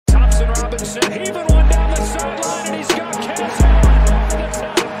Anderson heaving one down the sideline, and he's got Cass Allen over the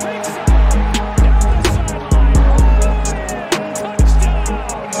top. Big side, down the sideline. Touchdown.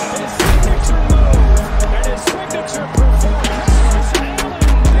 His signature move and his signature performance. Allen,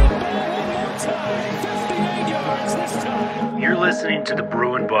 deep ball one more time. 58 yards this time. You're listening to the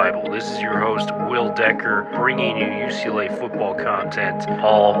Bruin Bible. This is your host, Will Decker, bringing you UCLA football content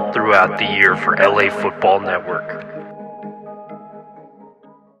all throughout the year for LA Football Network.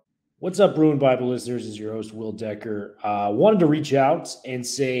 What's up, Bruin Bible listeners? This is your host, Will Decker. Wanted to reach out and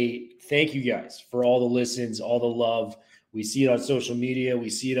say thank you guys for all the listens, all the love. We see it on social media. We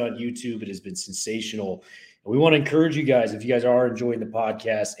see it on YouTube. It has been sensational. And we want to encourage you guys, if you guys are enjoying the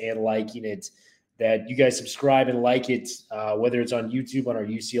podcast and liking it, that you guys subscribe and like it, whether it's on YouTube on our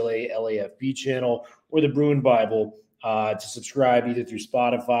UCLA LAFB channel or the Bruin Bible, to subscribe either through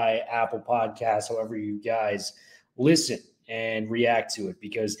Spotify, Apple Podcasts, however you guys listen and react to it,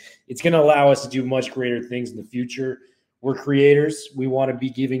 because it's going to allow us to do much greater things in the future. We're creators. We want to be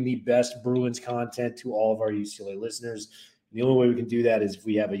giving the best Bruins content to all of our UCLA listeners. And the only way we can do that is if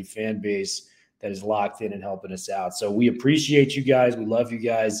we have a fan base that is locked in and helping us out. So we appreciate you guys. We love you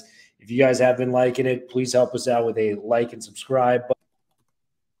guys. If you guys have been liking it, please help us out with a like and subscribe.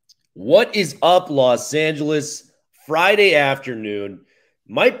 What is up, Los Angeles? Friday afternoon.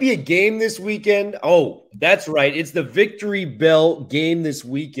 Might be a game this weekend. Oh, that's right. It's the Victory Bell game this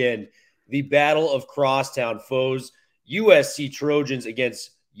weekend. The Battle of Crosstown Foes. USC Trojans against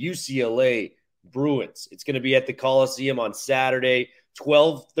UCLA Bruins. It's going to be at the Coliseum on Saturday,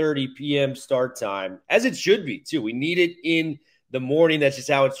 12:30 p.m. start time, as it should be, too. We need it in the morning. That's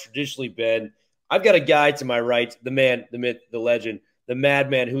just how it's traditionally been. I've got a guy to my right, the man, the myth, the legend, the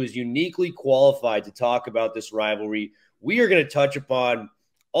madman, who is uniquely qualified to talk about this rivalry. We are going to touch upon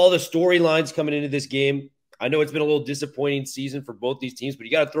all the storylines coming into this game. I know it's been a little disappointing season for both these teams, but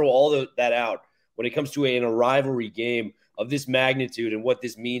you got to throw all that out when it comes to a rivalry game of this magnitude and what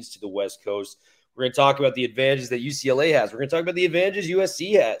this means to the West Coast. We're going to talk about the advantages that UCLA has. We're going to talk about the advantages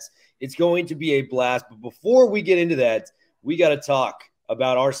USC has. It's going to be a blast. But before we get into that, we got to talk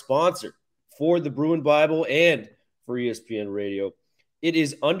about our sponsor for the Bruin Bible and for ESPN Radio. It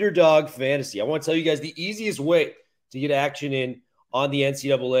is Underdog Fantasy. I want to tell you guys the easiest way to get action in on the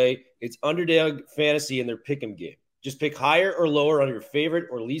NCAA. It's Underdog Fantasy and their pick'em game. Just pick higher or lower on your favorite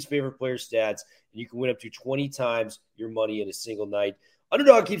or least favorite player stats, and you can win up to 20 times your money in a single night.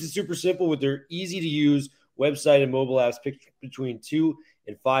 Underdog keeps it super simple with their easy-to-use website and mobile apps. Pick between 2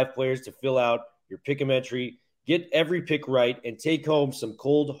 and 5 players to fill out your pick'em entry. Get every pick right and take home some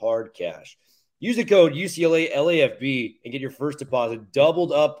cold, hard cash. Use the code UCLA LAFB and get your first deposit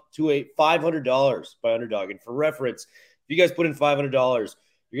doubled up to $500 by Underdog. And for reference, if you guys put in $500,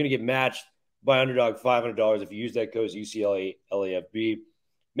 you're going to get matched by Underdog $500 if you use that code UCLA LAFB.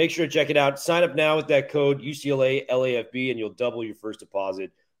 Make sure to check it out. Sign up now with that code UCLA LAFB and you'll double your first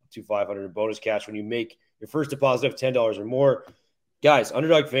deposit up to $500 in bonus cash when you make your first deposit of $10 or more. Guys,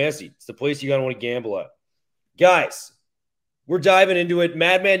 Underdog Fantasy, it's the place you got to want to gamble at. Guys, we're diving into it.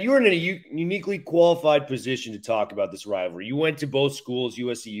 Madman, you are in a uniquely qualified position to talk about this rivalry. You went to both schools,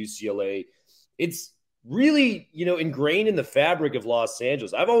 USC, UCLA. It's really, ingrained in the fabric of Los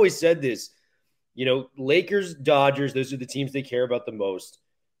Angeles. I've always said this, Lakers, Dodgers, those are the teams they care about the most.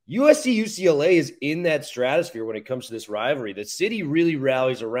 USC, UCLA is in that stratosphere when it comes to this rivalry. The city really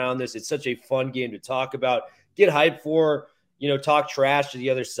rallies around this. It's such a fun game to talk about, get hyped for, talk trash to the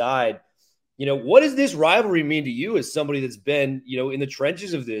other side. What does this rivalry mean to you as somebody that's been, in the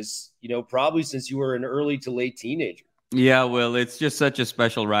trenches of this, probably since you were an early to late teenager? Yeah, well, it's just such a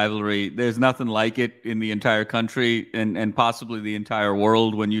special rivalry. There's nothing like it in the entire country and possibly the entire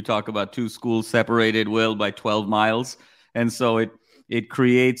world when you talk about two schools separated, Will, by 12 miles. And so it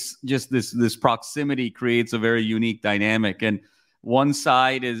creates just this proximity creates a very unique dynamic. And one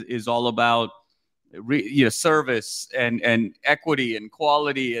side is all about service and equity and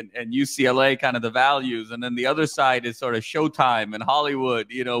quality and UCLA kind of the values. And then the other side is sort of Showtime and Hollywood,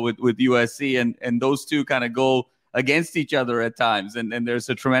 with USC and those two kind of go against each other at times. And there's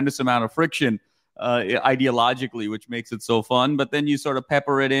a tremendous amount of friction ideologically, which makes it so fun. But then you sort of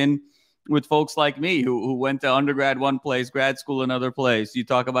pepper it in with folks like me who went to undergrad one place, grad school another place. You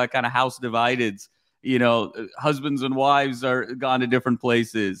talk about kind of house divideds. Husbands and wives are gone to different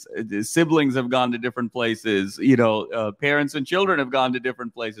places. Siblings have gone to different places. Parents and children have gone to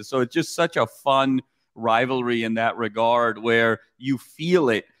different places. So it's just such a fun rivalry in that regard where you feel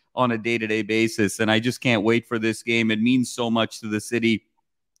it on a day-to-day basis. And I just can't wait for this game. It means so much to the city.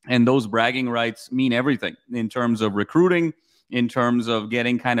 And those bragging rights mean everything in terms of recruiting, in terms of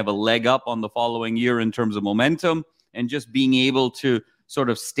getting kind of a leg up on the following year in terms of momentum, and just being able to sort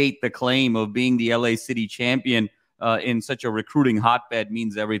of state the claim of being the LA City champion in such a recruiting hotbed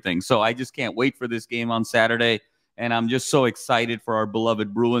means everything. So I just can't wait for this game on Saturday. And I'm just so excited for our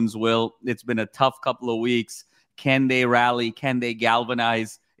beloved Bruins, Will. It's been a tough couple of weeks. Can they rally? Can they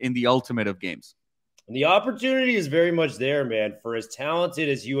galvanize in the ultimate of games? And the opportunity is very much there, man. For as talented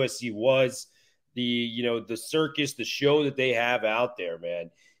as USC was, the circus, the show that they have out there, man,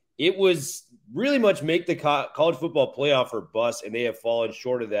 it was really much make the college football playoff or bust, and they have fallen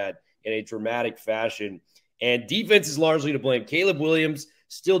short of that in a dramatic fashion. And defense is largely to blame. Caleb Williams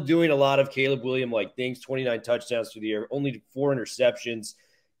still doing a lot of Caleb Williams-like things, 29 touchdowns through the air, only 4 interceptions.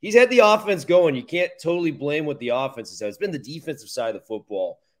 He's had the offense going. You can't totally blame what the offense has had. It's been the defensive side of the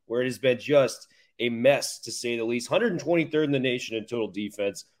football where it has been just a mess, to say the least. 123rd in the nation in total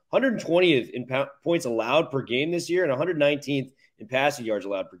defense, 120th in points allowed per game this year, and 119th in passing yards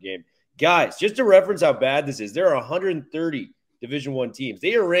allowed per game. Guys, just to reference how bad this is, there are 130 Division I teams.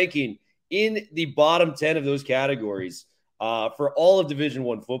 They are ranking in the bottom 10 of those categories for all of Division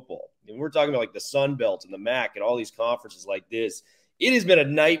I football. And we're talking about like the Sun Belt and the MAC and all these conferences like this. It has been a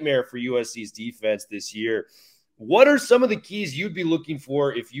nightmare for USC's defense this year. What are some of the keys you'd be looking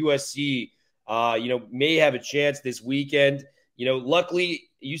for if USC, may have a chance this weekend? Luckily,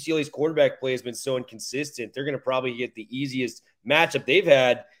 UCLA's quarterback play has been so inconsistent. They're going to probably get the easiest matchup they've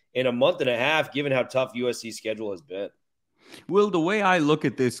had in a month and a half, given how tough USC's schedule has been. Well, the way I look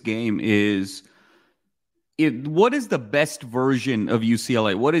at this game is what is the best version of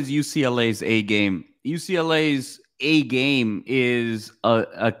UCLA? What is UCLA's A game? UCLA's A game is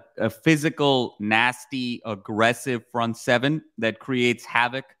a physical, nasty, aggressive front seven that creates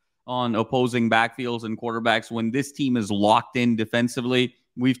havoc on opposing backfields and quarterbacks. When this team is locked in defensively,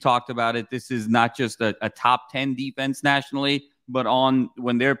 we've talked about it. This is not just a top 10 defense nationally, but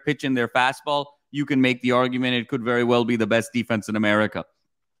when they're pitching their fastball, you can make the argument it could very well be the best defense in America.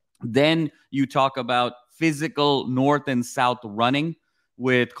 Then you talk about physical north and south running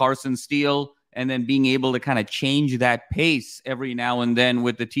with Carson Steele, and then being able to kind of change that pace every now and then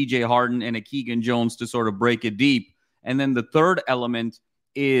with the TJ Harden and a Keegan Jones to sort of break it deep. And then the third element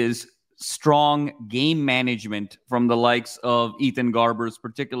is strong game management from the likes of Ethan Garbers,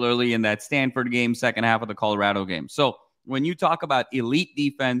 particularly in that Stanford game, second half of the Colorado game. So when you talk about elite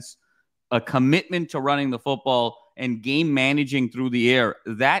defense, a commitment to running the football and game managing through the air,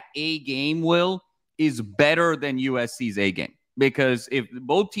 that A game, Will, is better than USC's A game. Because if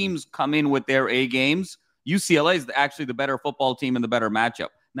both teams come in with their A games, UCLA is actually the better football team and the better matchup.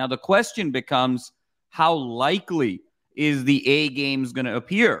 Now, the question becomes, how likely is the A games going to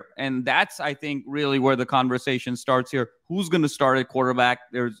appear? And that's, I think, really where the conversation starts here. Who's going to start at quarterback?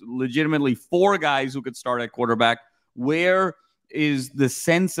 There's legitimately 4 guys who could start at quarterback. Where is the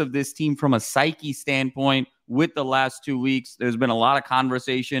sense of this team from a psyche standpoint with the last 2 weeks? There's been a lot of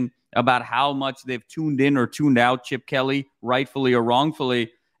conversation about how much they've tuned in or tuned out Chip Kelly, rightfully or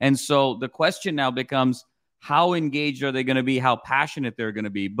wrongfully. And so the question now becomes, how engaged are they going to be? How passionate they're going to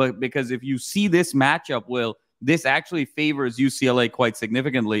be? But because if you see this matchup, Will, this actually favors UCLA quite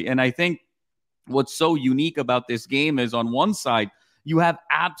significantly. And I think what's so unique about this game is on one side, you have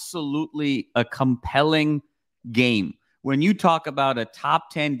absolutely a compelling game. When you talk about a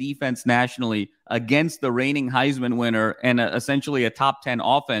top 10 defense nationally against the reigning Heisman winner and essentially a top 10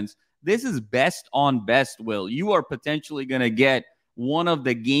 offense, this is best on best, Will. You are potentially going to get one of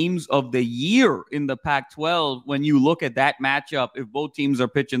the games of the year in the Pac-12 when you look at that matchup if both teams are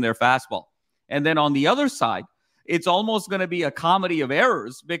pitching their fastball. And then on the other side, it's almost going to be a comedy of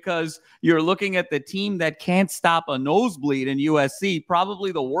errors because you're looking at the team that can't stop a nosebleed in USC,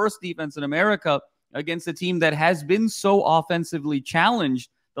 probably the worst defense in America, against a team that has been so offensively challenged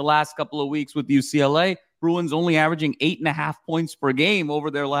the last couple of weeks with UCLA. Bruins only averaging 8.5 points per game over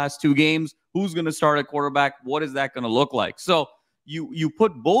their last 2 games. Who's going to start at quarterback? What is that going to look like? So you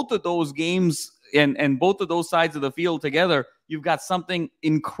put both of those games and both of those sides of the field together, you've got something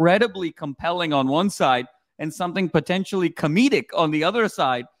incredibly compelling on one side and something potentially comedic on the other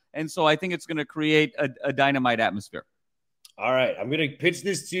side. And so I think it's going to create a dynamite atmosphere. All right, I'm going to pitch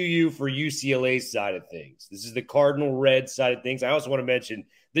this to you for UCLA's side of things. This is the Cardinal Red side of things. I also want to mention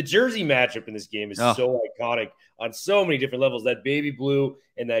the jersey matchup in this game is so iconic on so many different levels. That baby blue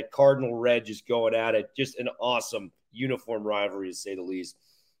and that Cardinal Red just going at it. Just an awesome uniform rivalry, to say the least.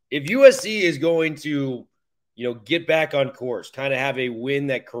 If USC is going to, get back on course, kind of have a win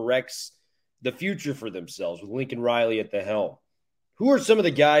that corrects the future for themselves with Lincoln Riley at the helm, who are some of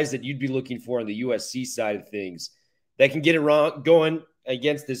the guys that you'd be looking for on the USC side of things that can get it going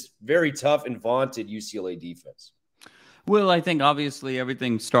against this very tough and vaunted UCLA defense? Well, I think obviously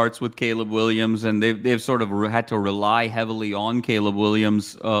everything starts with Caleb Williams, and they've sort of had to rely heavily on Caleb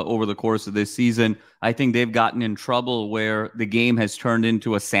Williams over the course of this season. I think they've gotten in trouble where the game has turned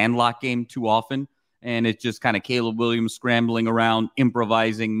into a sandlot game too often, and it's just kind of Caleb Williams scrambling around,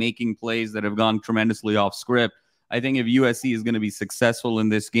 improvising, making plays that have gone tremendously off script. I think if USC is going to be successful in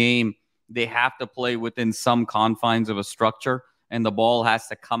this game, they have to play within some confines of a structure, and the ball has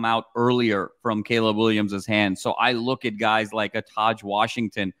to come out earlier from Caleb Williams' hands. So I look at guys like a Taj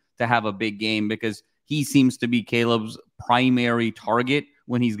Washington to have a big game because he seems to be Caleb's primary target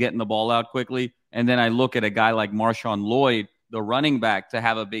when he's getting the ball out quickly. And then I look at a guy like Marshawn Lloyd, the running back, to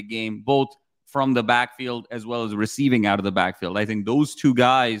have a big game, both from the backfield as well as receiving out of the backfield. I think those two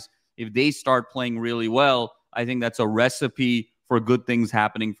guys, if they start playing really well, I think that's a recipe for good things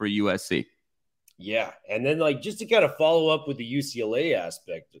happening for USC. Yeah. And then, like, just to kind of follow up with the UCLA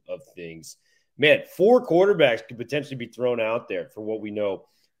aspect of things, man, 4 quarterbacks could potentially be thrown out there for what we know.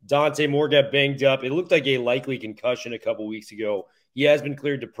 Dante Moore got banged up. It looked like a likely concussion a couple weeks ago. He has been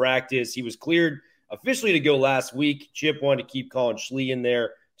cleared to practice. He was cleared officially to go last week. Chip wanted to keep Colin Schlee in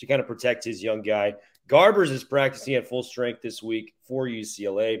there to kind of protect his young guy. Garbers is practicing at full strength this week for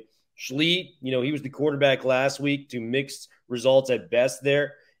UCLA. Schlee, he was the quarterback last week to mixed results at best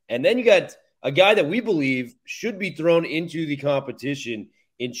there. And then you got a guy that we believe should be thrown into the competition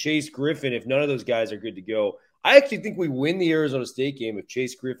in Chase Griffin if none of those guys are good to go. I actually think we win the Arizona State game if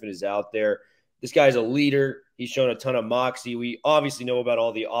Chase Griffin is out there. This guy's a leader. He's shown a ton of moxie. We obviously know about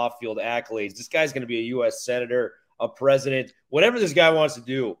all the off-field accolades. This guy's going to be a U.S. senator, a president. Whatever this guy wants to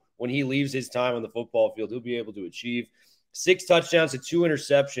do when he leaves his time on the football field, he'll be able to achieve. 6 touchdowns to 2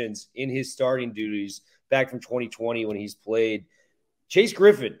 interceptions in his starting duties back from 2020 when he's played. Chase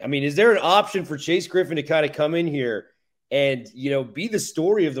Griffin, I mean, is there an option for Chase Griffin to kind of come in here and, be the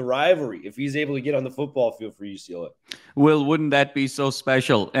story of the rivalry if he's able to get on the football field for UCLA? Will, wouldn't that be so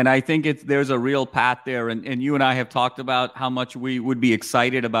special? And I think there's a real path there. And you and I have talked about how much we would be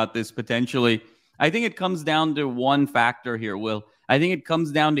excited about this potentially. I think it comes down to one factor here, Will. I think it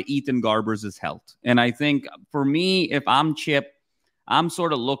comes down to Ethan Garbers' health. And I think for me, if I'm Chip, I'm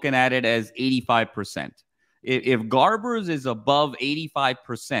sort of looking at it as 85%. If Garbers is above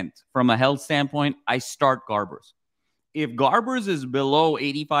 85% from a health standpoint, I start Garbers. If Garbers is below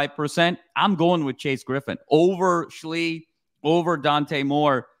 85%, I'm going with Chase Griffin over Schlee, over Dante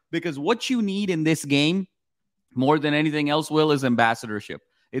Moore, because what you need in this game more than anything else, Will, is ambassadorship.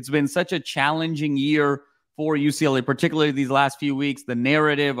 It's been such a challenging year for UCLA, particularly these last few weeks. The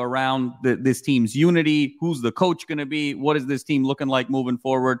narrative around this team's unity, who's the coach going to be, what is this team looking like moving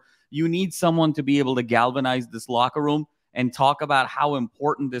forward? You need someone to be able to galvanize this locker room and talk about how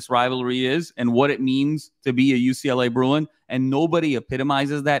important this rivalry is and what it means to be a UCLA Bruin. And nobody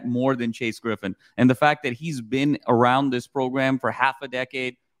epitomizes that more than Chase Griffin. And the fact that he's been around this program for half a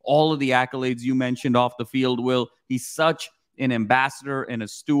decade, all of the accolades you mentioned off the field, Will, he's such an ambassador and a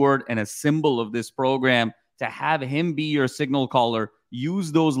steward and a symbol of this program. To have him be your signal caller,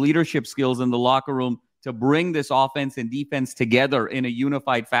 use those leadership skills in the locker room to bring this offense and defense together in a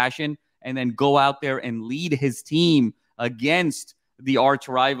unified fashion, and then go out there and lead his team against the arch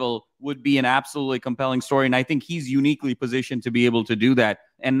rival would be an absolutely compelling story. And I think he's uniquely positioned to be able to do that.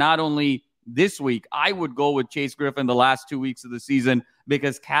 And not only this week, I would go with Chase Griffin the last 2 weeks of the season,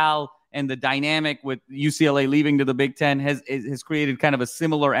 because Cal and the dynamic with UCLA leaving to the Big Ten has created kind of a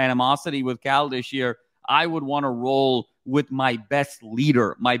similar animosity with Cal this year. I would want to roll with my best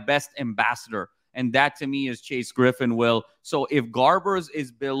leader, my best ambassador. And that to me is Chase Griffin, Will. So if Garbers is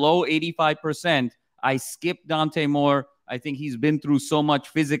below 85%, I skip Dante Moore. I think he's been through so much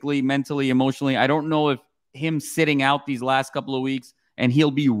physically, mentally, emotionally. I don't know if him sitting out these last couple of weeks and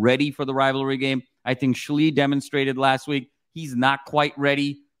he'll be ready for the rivalry game. I think Schlee demonstrated last week he's not quite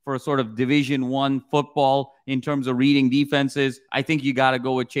ready for a sort of Division I football in terms of reading defenses. I think you got to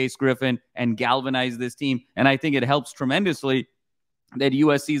go with Chase Griffin and galvanize this team. And I think it helps tremendously that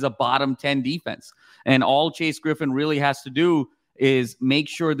USC is a bottom 10 defense. And all Chase Griffin really has to do is make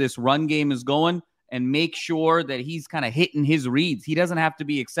sure this run game is going and make sure that he's kind of hitting his reads. He doesn't have to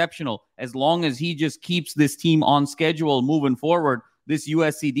be exceptional. As long as he just keeps this team on schedule moving forward, this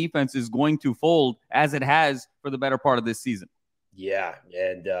USC defense is going to fold as it has for the better part of this season. Yeah.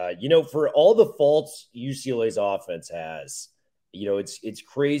 And, for all the faults UCLA's offense has, it's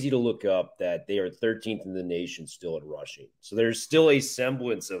crazy to look up that they are 13th in the nation still in rushing. So there's still a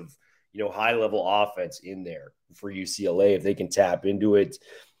semblance of, high-level offense in there for UCLA if they can tap into it.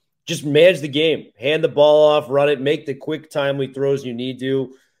 Just manage the game. Hand the ball off, run it, make the quick, timely throws you need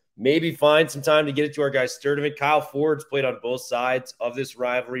to. Maybe find some time to get it to our guy Sturdivant. Kyle Ford's played on both sides of this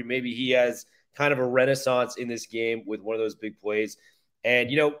rivalry. Maybe he has kind of a renaissance in this game with one of those big plays.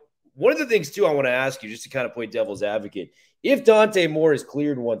 And, one of the things, too, I want to ask you, just to kind of play devil's advocate, if Dante Moore is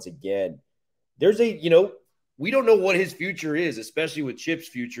cleared once again, there's we don't know what his future is, especially with Chip's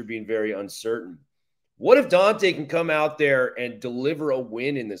future being very uncertain. What if Dante can come out there and deliver a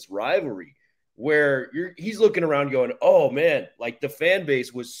win in this rivalry where he's looking around going, oh, man, like the fan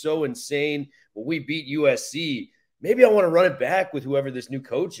base was so insane when we beat USC. Maybe I want to run it back with whoever this new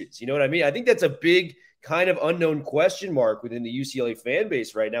coach is. You know what I mean? I think that's a big kind of unknown question mark within the UCLA fan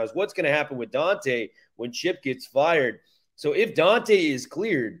base right now is what's going to happen with Dante when Chip gets fired. So if Dante is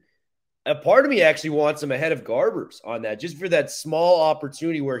cleared, a part of me actually wants him ahead of Garbers on that, just for that small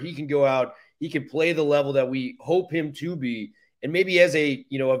opportunity where he can go out, he can play the level that we hope him to be, and maybe has a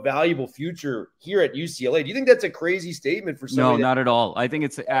valuable future here at UCLA. Do you think that's a crazy statement for somebody? No, not at all. I think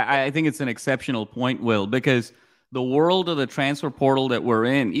it's an exceptional point, Will, because the world of the transfer portal that we're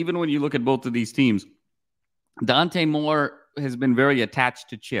in, even when you look at both of these teams, Dante Moore has been very attached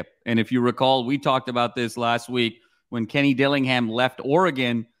to Chip. And if you recall, we talked about this last week when Kenny Dillingham left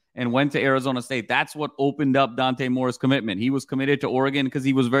Oregon and went to Arizona State. That's what opened up Dante Moore's commitment. He was committed to Oregon because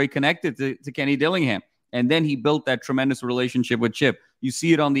he was very connected to Kenny Dillingham. And then he built that tremendous relationship with Chip. You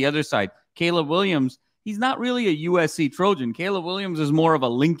see it on the other side. Caleb Williams, he's not really a USC Trojan. Caleb Williams is more of a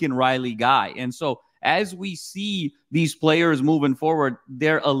Lincoln Riley guy. And so as we see these players moving forward,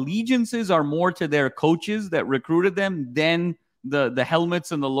 their allegiances are more to their coaches that recruited them than the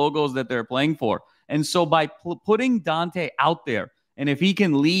helmets and the logos that they're playing for. And so by putting Dante out there, and if he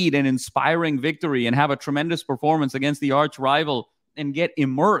can lead an inspiring victory and have a tremendous performance against the arch rival and get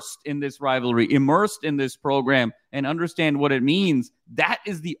immersed in this rivalry, immersed in this program, and understand what it means, that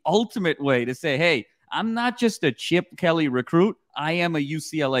is the ultimate way to say, hey, I'm not just a Chip Kelly recruit. I am a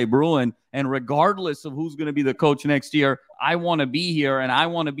UCLA Bruin. And regardless of who's going to be the coach next year, I want to be here and I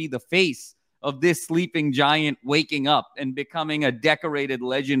want to be the face of this sleeping giant waking up and becoming a decorated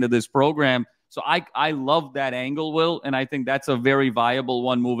legend of this program. So I love that angle, Will, and I think that's a very viable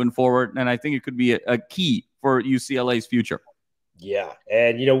one moving forward. And I think it could be a key for UCLA's future. Yeah,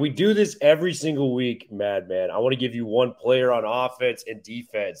 and we do this every single week, Madman. I want to give you one player on offense and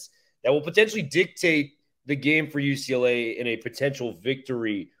defense that will potentially dictate the game for UCLA in a potential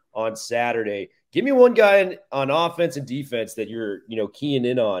victory on Saturday. Give me one guy on offense and defense that you're keying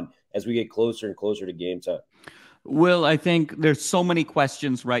in on as we get closer and closer to game time. Will, I think there's so many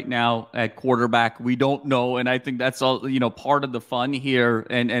questions right now at quarterback. We don't know, and I think that's all part of the fun here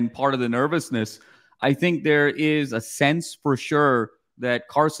and part of the nervousness. I think there is a sense for sure that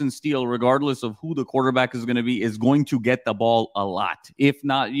Carson Steele, regardless of who the quarterback is going to be, is going to get the ball a lot. If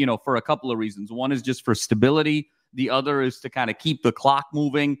not, for a couple of reasons. One is just for stability. The other is to kind of keep the clock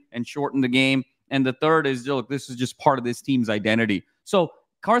moving and shorten the game. And the third is, look, this is just part of this team's identity. So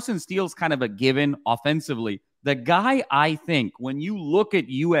Carson Steele's kind of a given offensively. The guy, I think, when you look at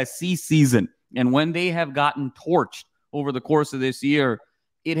USC season and when they have gotten torched over the course of this year,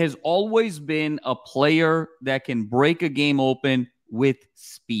 it has always been a player that can break a game open with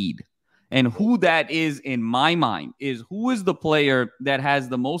speed. And who that is, in my mind, is who is the player that has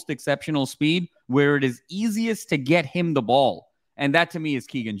the most exceptional speed where it is easiest to get him the ball. And that, to me, is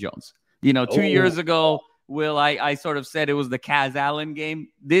Keegan Jones. 2 years ago, Will, I sort of said it was the Kaz Allen game.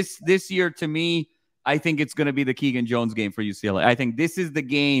 This year, to me, I think it's going to be the Keegan Jones game for UCLA. I think this is the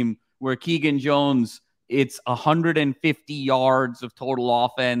game where Keegan Jones, it's 150 yards of total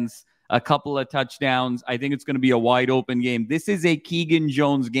offense, a couple of touchdowns. I think it's going to be a wide open game. This is a Keegan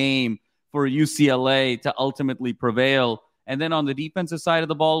Jones game for UCLA to ultimately prevail. And then on the defensive side of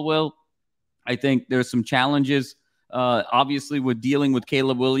the ball, Will, I think there's some challenges, obviously, with dealing with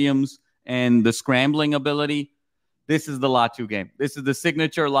Caleb Williams and the scrambling ability. This is the Latu game. This is the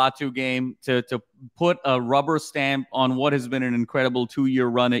signature Latu game to put a rubber stamp on what has been an incredible 2-year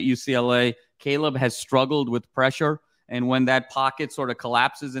run at UCLA. Caleb has struggled with pressure, and when that pocket sort of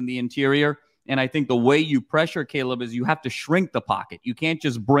collapses in the interior, and I think the way you pressure Caleb is you have to shrink the pocket. You can't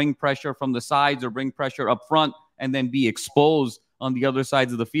just bring pressure from the sides or bring pressure up front and then be exposed on the other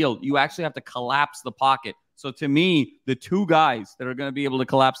sides of the field. You actually have to collapse the pocket. So to me, the two guys that are going to be able to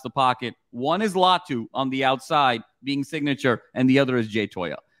collapse the pocket, one is Latu on the outside being signature, and the other is Jay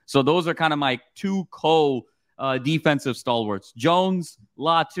Toya. So those are kind of my two defensive stalwarts. Jones,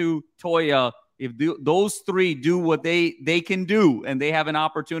 Latu, Toya. If those three do what they can do and they have an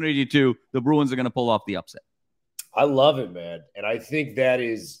opportunity to, the Bruins are going to pull off the upset. I love it, man. And I think that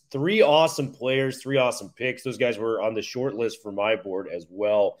is three awesome players, three awesome picks. Those guys were on the short list for my board as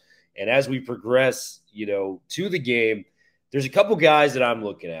well. And as we progress, to the game, there's a couple guys that I'm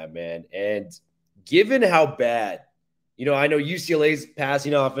looking at, man. And given how bad, I know UCLA's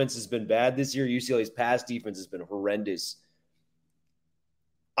passing offense has been bad this year. UCLA's pass defense has been horrendous.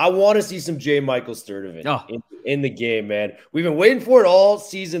 I want to see some J. Michael Sturdivant in the game, man. We've been waiting for it all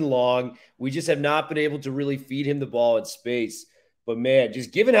season long. We just have not been able to really feed him the ball in space. But, man,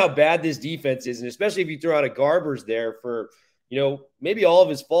 just given how bad this defense is, and especially if you throw out a Garbers there for, maybe all of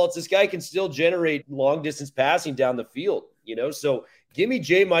his faults, this guy can still generate long-distance passing down the field, So give me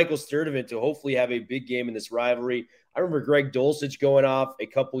J. Michael Sturdivant to hopefully have a big game in this rivalry. I remember Greg Dulcich going off a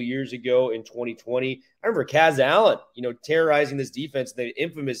couple years ago in 2020. I remember Kaz Allen, terrorizing this defense, the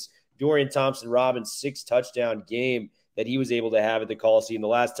infamous Dorian Thompson-Robins 6-touchdown game that he was able to have at the Coliseum the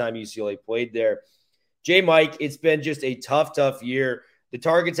last time UCLA played there. J. Mike, it's been just a tough year. The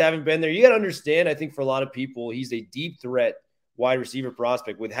targets haven't been there. You got to understand, I think for a lot of people, he's a deep threat wide receiver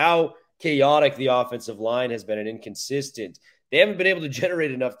prospect. With how chaotic the offensive line has been and inconsistent, they haven't been able to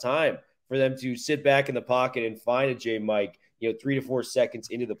generate enough time for them to sit back in the pocket and find a J. Mike, 3 to 4 seconds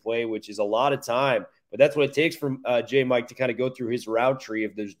into the play, which is a lot of time. But that's what it takes from J. Mike to kind of go through his route tree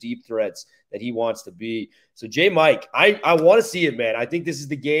of those deep threats that he wants to be. So J. Mike, I want to see it, man. I think this is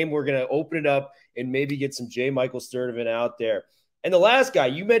the game we're going to open it up and maybe get some J. Michael Sturdivant out there. And the last guy,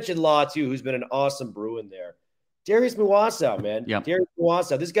 you mentioned Law too, who's been an awesome Bruin there. Darius Muwasow, man. Yep. Darius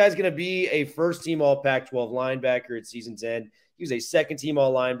Muwasow. This guy's going to be a first-team All-Pac-12 linebacker at season's end. He was a second-team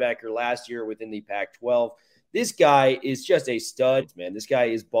All-Linebacker last year within the Pac-12. This guy is just a stud, man. This guy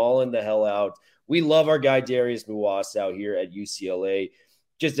is balling the hell out. We love our guy Darius Muwasow here at UCLA.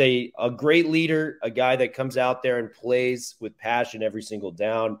 Just a great leader, a guy that comes out there and plays with passion every single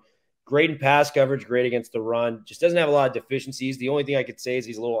down. Great in pass coverage, great against the run. Just doesn't have a lot of deficiencies. The only thing I could say is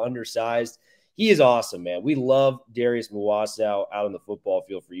he's a little undersized. He is awesome, man. We love Darius Muwasow out on the football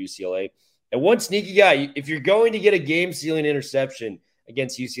field for UCLA. And one sneaky guy, if you're going to get a game-sealing interception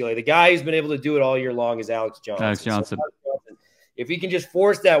against UCLA, the guy who's been able to do it all year long is Alex Johnson. Alex Johnson. So if he can just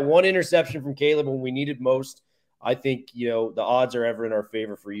force that one interception from Caleb when we need it most, I think, the odds are ever in our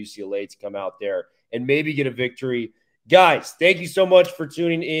favor for UCLA to come out there and maybe get a victory. Guys, thank you so much for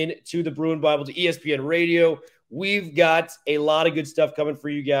tuning in to the Bruin Bible, to ESPN Radio. We've got a lot of good stuff coming for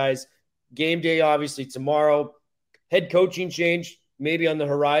you guys. Game day, obviously, tomorrow. Head coaching change, maybe on the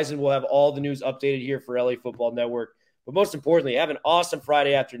horizon. We'll have all the news updated here for LA Football Network. But most importantly, have an awesome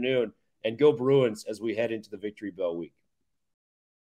Friday afternoon, and go Bruins as we head into the Victory Bell week.